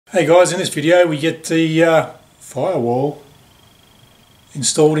Hey guys, in this video we get the firewall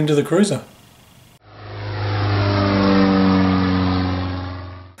installed into the Cruzer.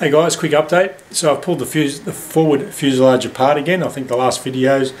 Hey guys, quick update. So I've pulled the forward fuselage apart again. I think the last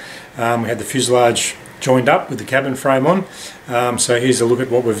videos we had the fuselage joined up with the cabin frame on. So here's a look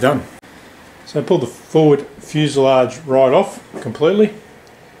at what we've done. So I pulled the forward fuselage right off completely.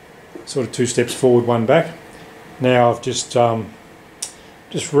 Sort of 2 steps forward, 1 back. Now I've just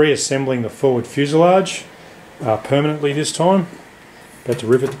reassembling the forward fuselage permanently this time. About to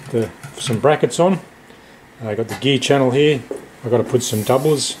rivet some brackets on. I got the gear channel here. I've got to put some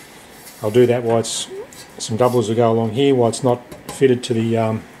doublers. I'll do that while some doublers will go along here while it's not fitted to the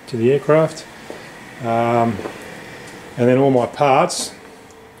aircraft. And then all my parts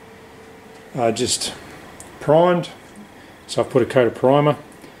are just primed. So I've put a coat of primer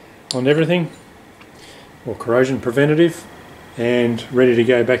on everything, or corrosion preventative, and ready to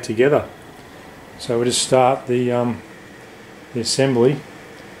go back together. So we'll just start the assembly,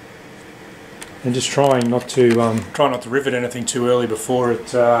 and just trying not to rivet anything too early before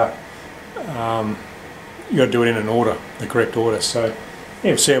it. You got to do it in an order, the correct order. So yeah,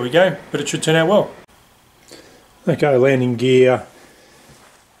 we'll see how we go, but it should turn out well. Okay, landing gear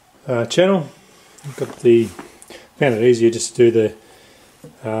channel. Found it easier just to do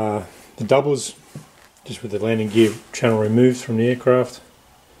the doublers, just with the landing gear channel removed from the aircraft.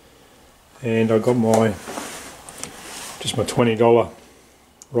 And I got my $20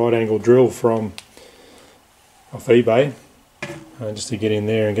 right angle drill off eBay, just to get in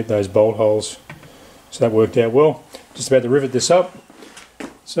there and get those bolt holes. So that worked out well. Just about to rivet this up.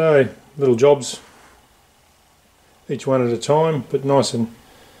 So little jobs, each one at a time, but nice and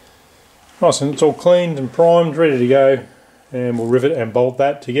it's all cleaned and primed, ready to go. And we'll rivet and bolt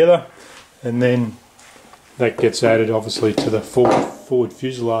that together, and then that gets added obviously to the forward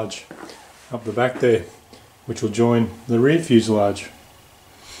fuselage up the back there, which will join the rear fuselage.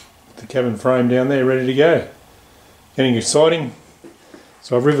 The cabin frame down there ready to go. Getting exciting.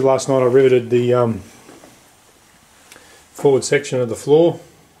 So last night I riveted the forward section of the floor.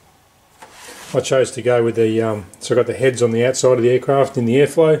 I chose to go with the so I got the heads on the outside of the aircraft in the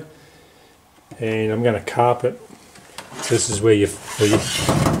airflow, and I'm going to carpet. This is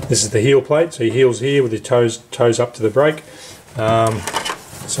this is the heel plate, so your heel's here with your toes up to the brake.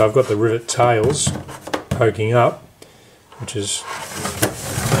 So I've got the rivet tails poking up, which is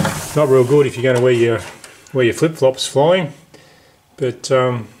not real good if you're going to wear your flip-flops flying, but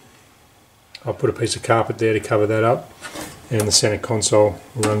I'll put a piece of carpet there to cover that up, and the center console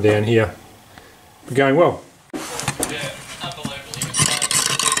will run down here. We're going well.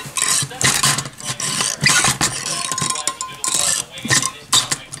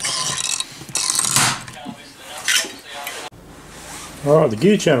 Alright, the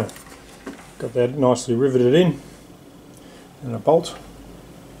gear channel. Got that nicely riveted in, and a bolt.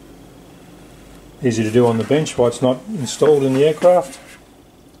 Easy to do on the bench while it's not installed in the aircraft.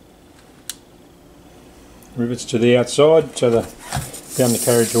 Rivets to the outside, so the down the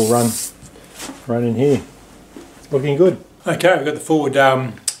carriage will run in here. Looking good. Okay, we've got the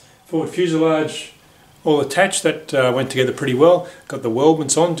forward fuselage all attached. That went together pretty well. Got the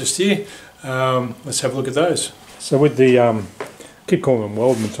weldments on just here. Let's have a look at those. So with the I keep calling them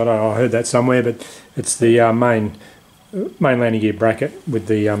weldments, I don't know, I heard that somewhere, but it's the main landing gear bracket with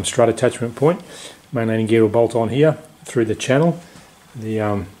the strut attachment point. Main landing gear will bolt on here through the channel.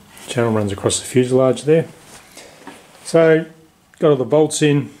 The channel runs across the fuselage there. So got all the bolts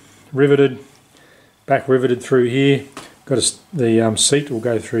in, riveted, back riveted through here. Got the seat will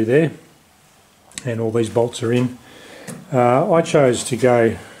go through there, and all these bolts are in. I chose to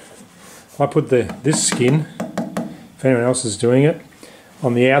go. I put this skin, if anyone else is doing it,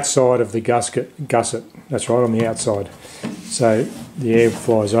 on the outside of the gusset. That's right, on the outside, so the air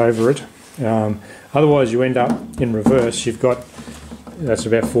flies over it. Otherwise you end up in reverse. You've got, that's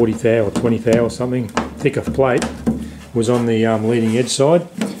about 40 thou or 20 thou or something thick of plate was on the leading edge side.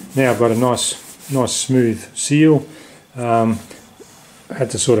 Now I've got a nice smooth seal. I had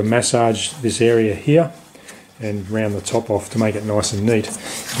to sort of massage this area here and round the top off to make it nice and neat.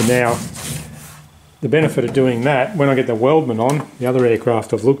 But now the benefit of doing that, when I get the weldment on the other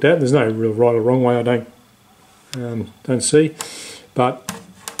aircraft I've looked at, there's no real right or wrong way, I don't see, but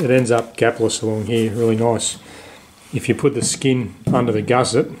it ends up gapless along here, really nice. If you put the skin under the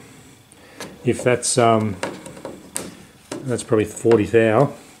gusset, if that's probably 40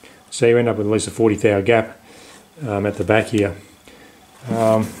 thou, so you end up with at least a 40 thou gap at the back here.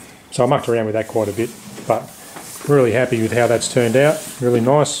 So I mucked around with that quite a bit, but really happy with how that's turned out. Really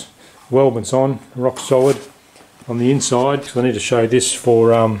nice. Weldments on, rock solid. on the inside, because I need to show this for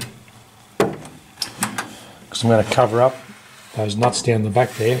because I'm going to cover up those nuts down the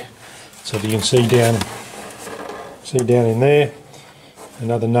back there, so that you can see down in there.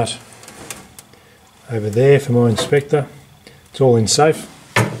 Another nut over there for my inspector. It's all in safe,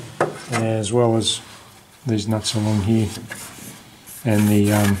 as well as these nuts along here, and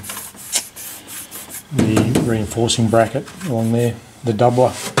the reinforcing bracket along there, the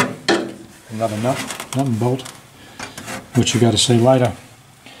doubler, another nut and bolt, which you've got to see later.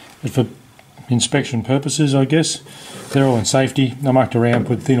 But for inspection purposes, I guess, they're all in safety. I mucked around,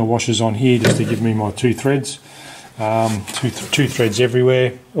 put thinner washers on here just to give me my two threads. Two threads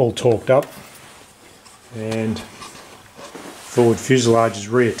everywhere, all torqued up, and forward fuselage is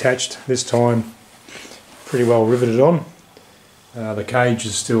reattached this time, pretty well riveted on. The cage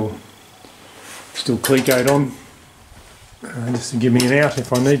is still clecoed on, just to give me an out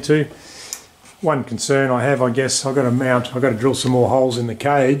if I need to. One concern I have, I guess, I've got to drill some more holes in the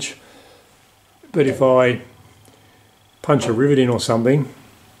cage, but if I punch a rivet in or something,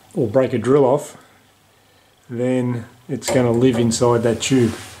 or break a drill off, then it's going to live inside that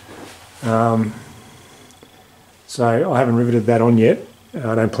tube. So I haven't riveted that on yet.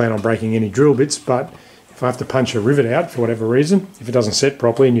 I don't plan on breaking any drill bits, but if I have to punch a rivet out for whatever reason, if it doesn't set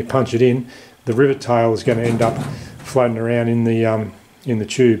properly and you punch it in, the rivet tail is going to end up floating around in the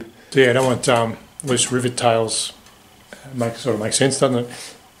tube. So yeah, I don't want loose rivet tails. Sort of makes sense, doesn't it?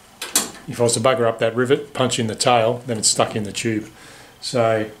 If I was to bugger up that rivet, punch in the tail, then it's stuck in the tube.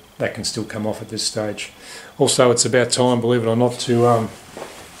 So that can still come off at this stage. Also, it's about time, believe it or not, to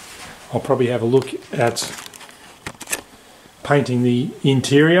I'll probably have a look at painting the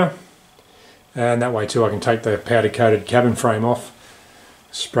interior, and that way too I can take the powder coated cabin frame off,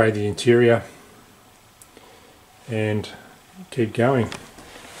 spray the interior, and keep going.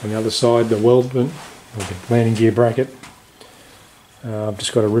 On the other side, the weldment, or the landing gear bracket, I've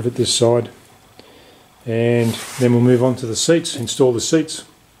just got to rivet this side, and then we'll move on to the seats, install the seats.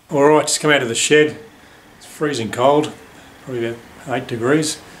 Alright, just come out of the shed. It's freezing cold, probably about 8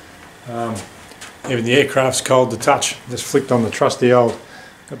 degrees. Even the aircraft's cold to touch. Just flicked on the trusty old,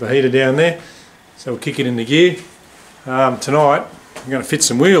 got the heater down there, so we'll kick it into gear. Tonight I'm going to fit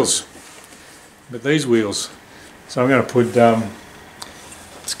some wheels, but these wheels. So I'm going to put,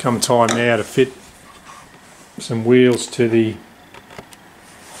 it's come time now to fit some wheels to the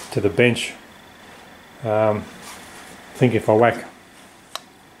bench. I think if I whack,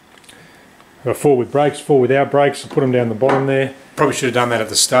 I've got 4 with brakes, 4 without brakes, I'll put them down the bottom there. Probably should have done that at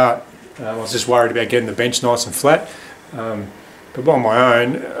the start. I was just worried about getting the bench nice and flat, but on my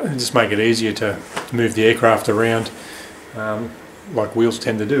own, just make it easier to move the aircraft around, like wheels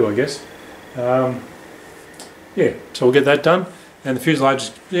tend to do, I guess. Yeah, so we'll get that done, and the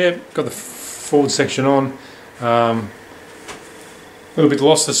fuselage, yeah, got the forward section on. A little bit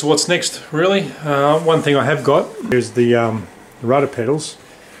lost as to what's next, really. One thing I have got is the rudder pedals.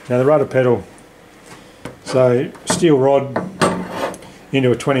 Now the rudder pedal, so steel rod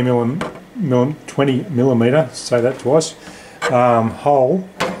into a 20 millimeter, say that twice, hole,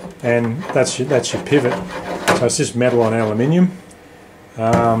 and that's your pivot. So it's just metal on aluminium.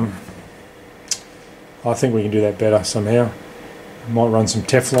 I think we can do that better somehow. Might run some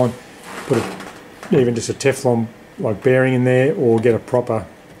Teflon, put even just a Teflon like bearing in there, or get a proper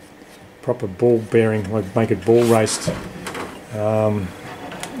ball bearing, like make it ball raced.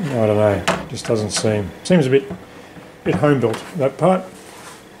 I don't know, just doesn't seems a bit home built, that part.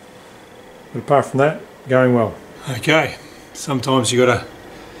 But apart from that, going well. Okay, sometimes you gotta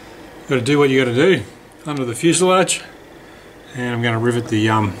do what you gotta do under the fuselage, and I'm going to rivet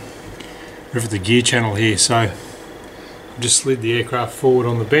the gear channel here. So I've just slid the aircraft forward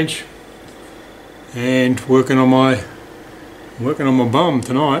on the bench and working on my bum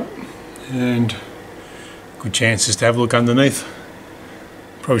tonight, and good chance just to have a look underneath.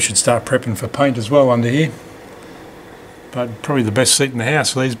 Probably should start prepping for paint as well under here, but probably the best seat in the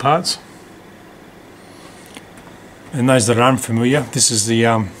house for these parts. And those that are unfamiliar, this is the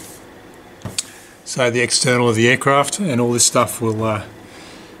the external of the aircraft, and all this stuff will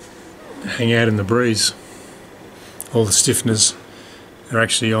hang out in the breeze. All the stiffeners are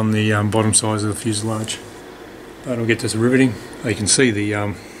actually on the bottom sides of the fuselage. But I'll get to the riveting. You can see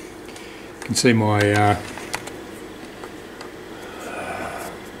my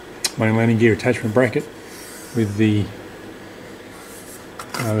my landing gear attachment bracket with the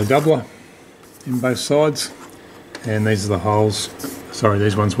doubler in both sides. And these are the holes, sorry,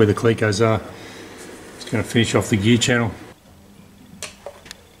 these ones where the clecos are. Just going to finish off the gear channel.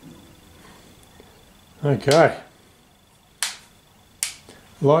 Okay.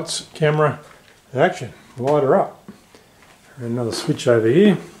 Lights, camera, action. light her up. And another switch over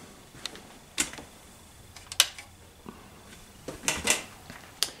here.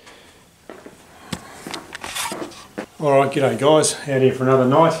 Alright, g'day guys, out here for another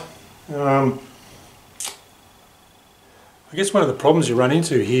night. I guess one of the problems you run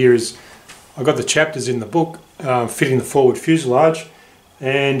into here is I've got the chapters in the book fitting the forward fuselage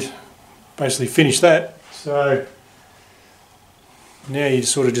and basically finished that. So now you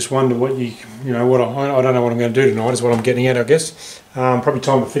sort of just wonder what you know what I don't know what I'm going to do tonight is what I'm getting at, I guess. Probably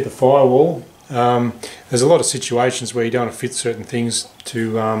time to fit the firewall. There's a lot of situations where you don't want to fit certain things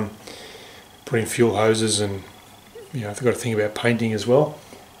to put in fuel hoses, and you know, I've got to think about painting as well.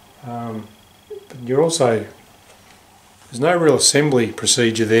 But you're also, there's no real assembly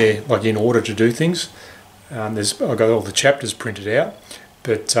procedure there, like in order to do things. I've got all the chapters printed out,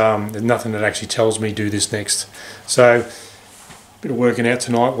 but there's nothing that actually tells me do this next. So, a bit of working out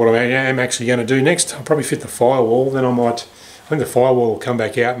tonight what I am actually going to do next. I'll probably fit the firewall, then I think the firewall will come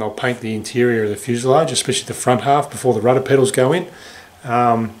back out and I'll paint the interior of the fuselage, especially the front half before the rudder pedals go in.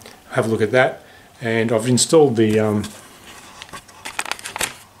 Have a look at that. And I've installed the,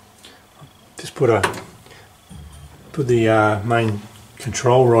 just put the main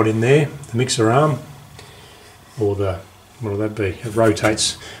control rod in there, the mixer arm, or the, what will that be? It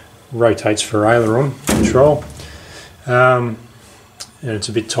rotates for aileron control, and it's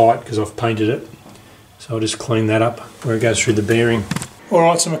a bit tight because I've painted it, so I'll just clean that up where it goes through the bearing.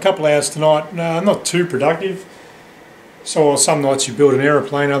 Alright, so I'm a couple hours tonight, not too productive. So some nights you build an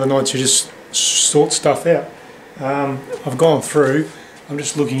aeroplane, other nights you just sort stuff out. I've gone through, I'm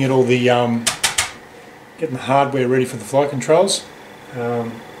just looking at all the getting the hardware ready for the flight controls.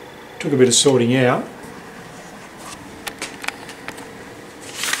 Took a bit of sorting out.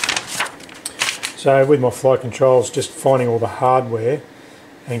 So with my flight controls, just finding all the hardware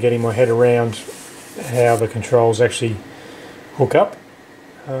and getting my head around how the controls actually hook up.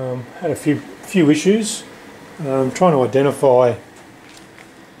 Had a few issues. Trying to identify.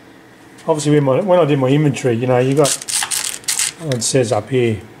 Obviously, when I did my inventory, you know, you got, it says up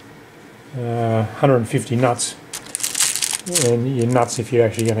here, 150 nuts, and you're nuts if you're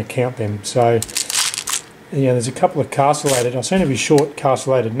actually going to count them. So, yeah, there's a couple of castellated. I seem to be short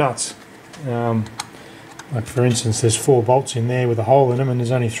castellated nuts. Like for instance, there's 4 bolts in there with a hole in them, and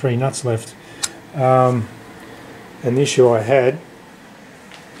there's only 3 nuts left. And the issue I had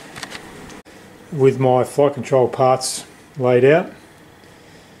with my flight control parts laid out.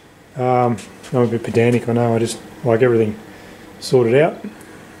 I'm a bit pedantic, I know, I just like everything sorted out.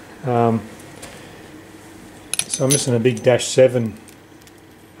 So I'm missing a big -7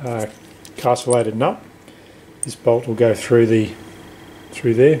 castellated nut. This bolt will go through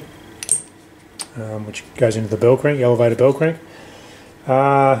there, which goes into the bell crank, elevator bell crank.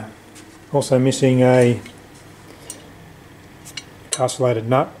 Also missing a castellated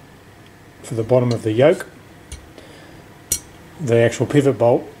nut for the bottom of the yoke. The actual pivot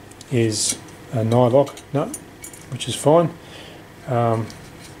bolt is a nylock nut, which is fine. So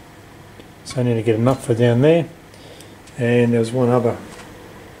I need to get a nut for down there. And there's one other.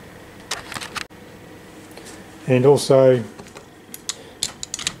 And also, I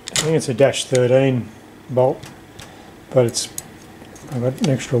think it's a -13 bolt, but I've got an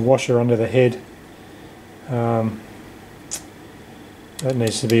extra washer under the head. That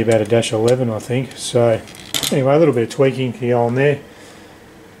needs to be about a -11, I think. So anyway, a little bit of tweaking can go on there.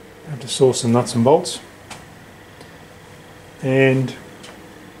 I have to saw some nuts and bolts, and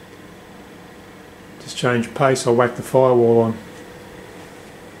just change pace. I'll whack the firewall on.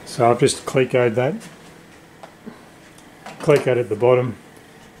 So I've just clecoed that, clecoed at the bottom,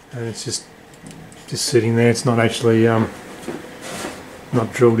 and it's just sitting there. It's not actually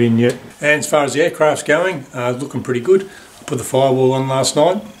not drilled in yet. And as far as the aircraft's going, looking pretty good. I put the firewall on last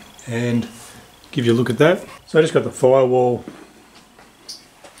night and give you a look at that. So I just got the firewall's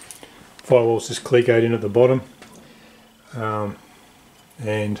just clecoed in at the bottom, and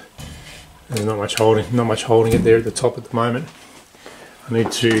there's not much holding it there at the top at the moment. I need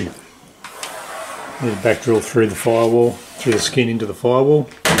to back drill through the firewall, through the skin into the firewall,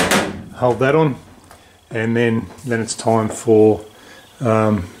 hold that on, and then it's time for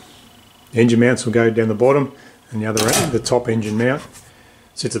engine mounts will go down the bottom, and the top engine mount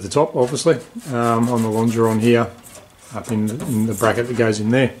sits at the top, obviously, on the longeron here, up in the bracket that goes in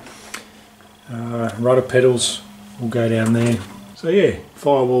there. Rudder pedals will go down there. So yeah,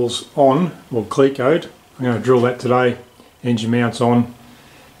 firewall's on, well, clecoed. I'm going to drill that today. Engine mounts on.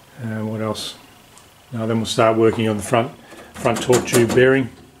 What else? Now then we'll start working on the front torque tube bearing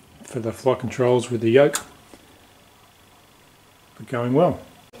for the flight controls with the yoke. But going well.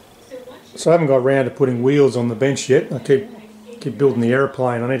 So once So I haven't got around to putting wheels on the bench yet. I keep building the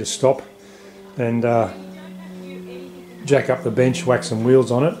aeroplane. I need to stop and jack up the bench, whack some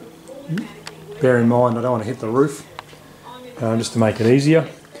wheels on it. Bear in mind I don't want to hit the roof, just to make it easier.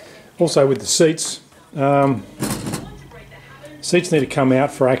 Also with the seats, seats need to come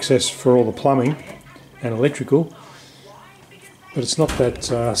out for access for all the plumbing and electrical, but it's not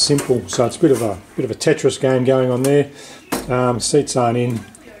that simple. So it's a bit of a Tetris game going on there. Seats aren't in,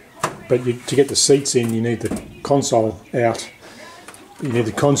 but to get the seats in, you need the console out. You need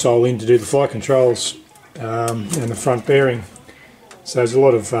the console in to do the flight controls and the front bearing. So there's a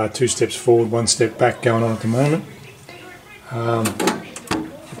lot of 2 steps forward, 1 step back going on at the moment.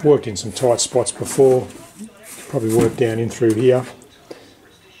 I've worked in some tight spots before, probably worked down in through here,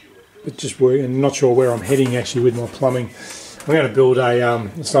 but just I'm not sure where I'm heading actually with my plumbing. I'm going to build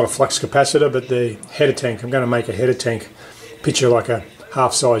a, it's not a flux capacitor, but the header tank. I'm going to make a header tank, picture like a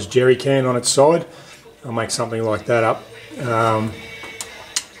half-size jerry can on its side. I'll make something like that up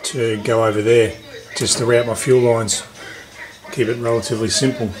to go over there, just to route my fuel lines. Keep it relatively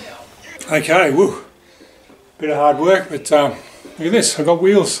simple. Okay, woo, bit of hard work, but look at this, I've got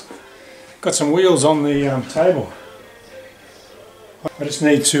wheels. Got some wheels on the table. I just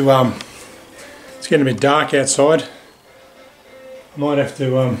need to, it's getting a bit dark outside. Might have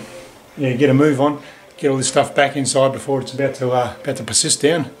to yeah, get a move on, get all this stuff back inside before it's about to persist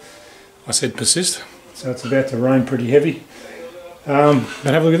down. I said persist, so it's about to rain pretty heavy. But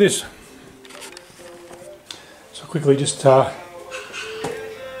have a look at this. So quickly just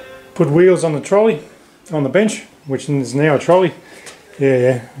put wheels on the trolley, on the bench, which is now a trolley.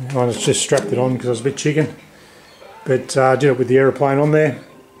 Yeah, I just strapped it on because I was a bit chicken. But did it with the aeroplane on there,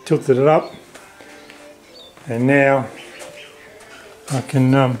 tilted it up, and now I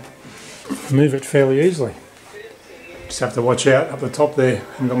can move it fairly easily. Just have to watch out up the top there.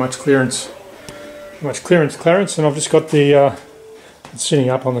 Haven't got much clearance, and I've just got the it's sitting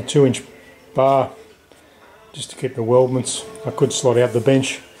up on the 2-inch bar just to keep the weldments. I could slot out the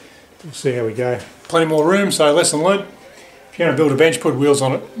bench. We'll see how we go. Plenty more room, so lesson learned. If you're going to build a bench, put wheels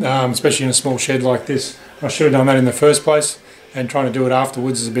on it, especially in a small shed like this. I should have done that in the first place, and trying to do it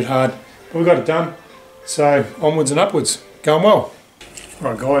afterwards is a bit hard. But we got it done, so onwards and upwards. Going well.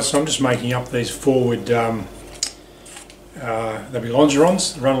 Alright guys, so I'm just making up these forward, they'll be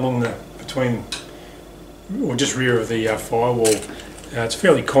longerons, run along the, between, or just rear of the firewall. It's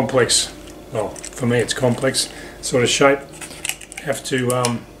fairly complex, well for me it's complex sort of shape. Have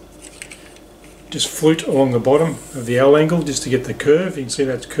to just flute along the bottom of the L angle just to get the curve. You can see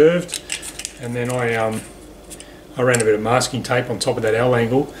that's curved, and then I ran a bit of masking tape on top of that L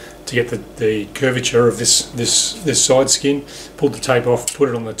angle to get the curvature of this side skin. Pulled the tape off, put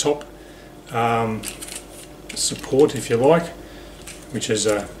it on the top support if you like, which is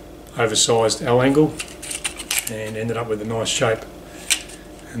a oversized L angle, and ended up with a nice shape.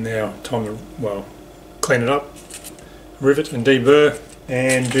 And now time to, well, clean it up, rivet and deburr,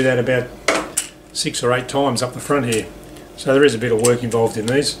 and do that about 6 or 8 times up the front here. So there is a bit of work involved in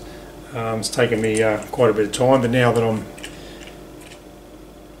these. It's taken me quite a bit of time, but now that I'm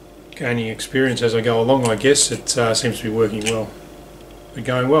gaining experience as I go along, I guess it seems to be working well. We're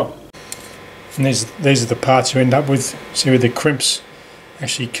going well. And these are the parts you end up with. See where the crimps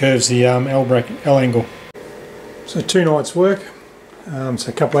actually curves the L angle. So 2 nights work, so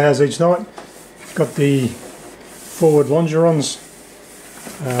a couple of hours each night. Got the forward longerons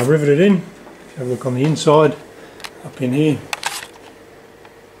riveted in. Have a look on the inside, up in here.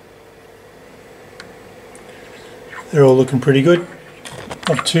 They're all looking pretty good.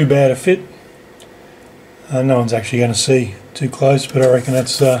 Not too bad a fit. No one's actually going to see too close, but I reckon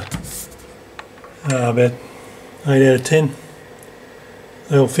that's about 8 out of 10.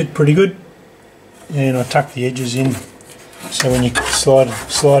 They all fit pretty good. And I tuck the edges in, so when you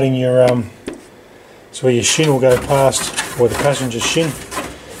sliding your so where your shin will go past, or the passenger's shin,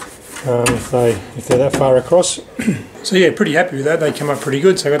 if they're that far across. So yeah, pretty happy with that. They come up pretty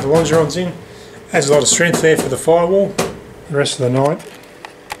good. So I got the longerons in. Adds a lot of strength there for the firewall. The rest of the night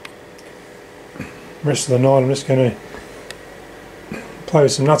I'm just going to play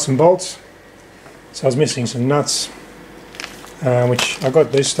with some nuts and bolts. So I was missing some nuts, which I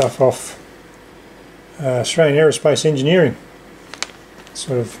got this stuff off Australian Aerospace Engineering.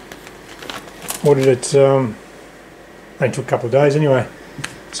 Sort of ordered it, it took a couple of days anyway.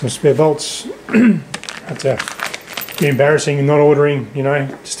 Some spare bolts. Had to be embarrassing and not ordering, you know,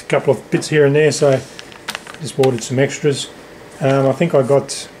 just a couple of bits here and there, so I just ordered some extras. I think I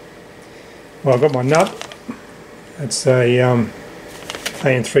got my nut. It's a AN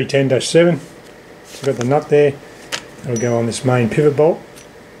 310-7. So I've got the nut there. It'll go on this main pivot bolt.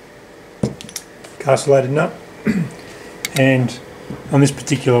 castellated nut. And on this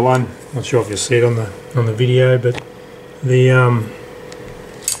particular one, not sure if you'll see it on the video, but the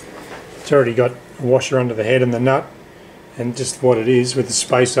it's already got a washer under the head and the nut, and just what it is with the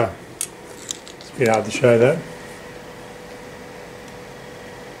spacer. It's a bit hard to show that.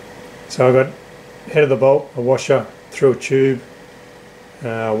 So I've got head of the bolt, a washer through a tube,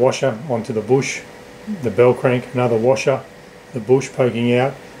 a washer onto the bush, the bell crank, another washer, the bush poking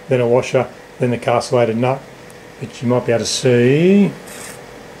out, then a washer, then the castellated nut, which you might be able to see.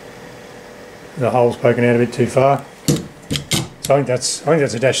 The hole's poking out a bit too far. So I think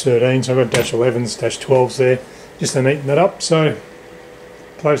that's a dash 13, so I've got dash 11s, dash 12s there, just to neaten that up. So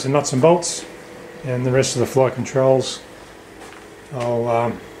close the nuts and bolts, and the rest of the flight controls,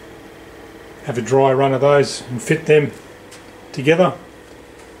 I'll have a dry run of those and fit them together.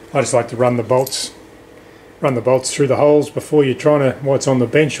 I just like to run the bolts through the holes before you're trying to, while it's on the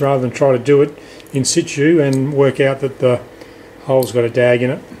bench, rather than try to do it in situ and work out that the hole's got a dag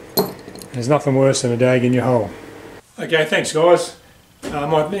in it. There's nothing worse than a dag in your hole. Okay, thanks guys. I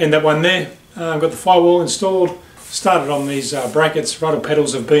might end that one there. I've got the firewall installed, started on these brackets, rudder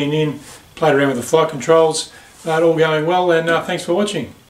pedals have been in, played around with the flight controls, all going well, and thanks for watching.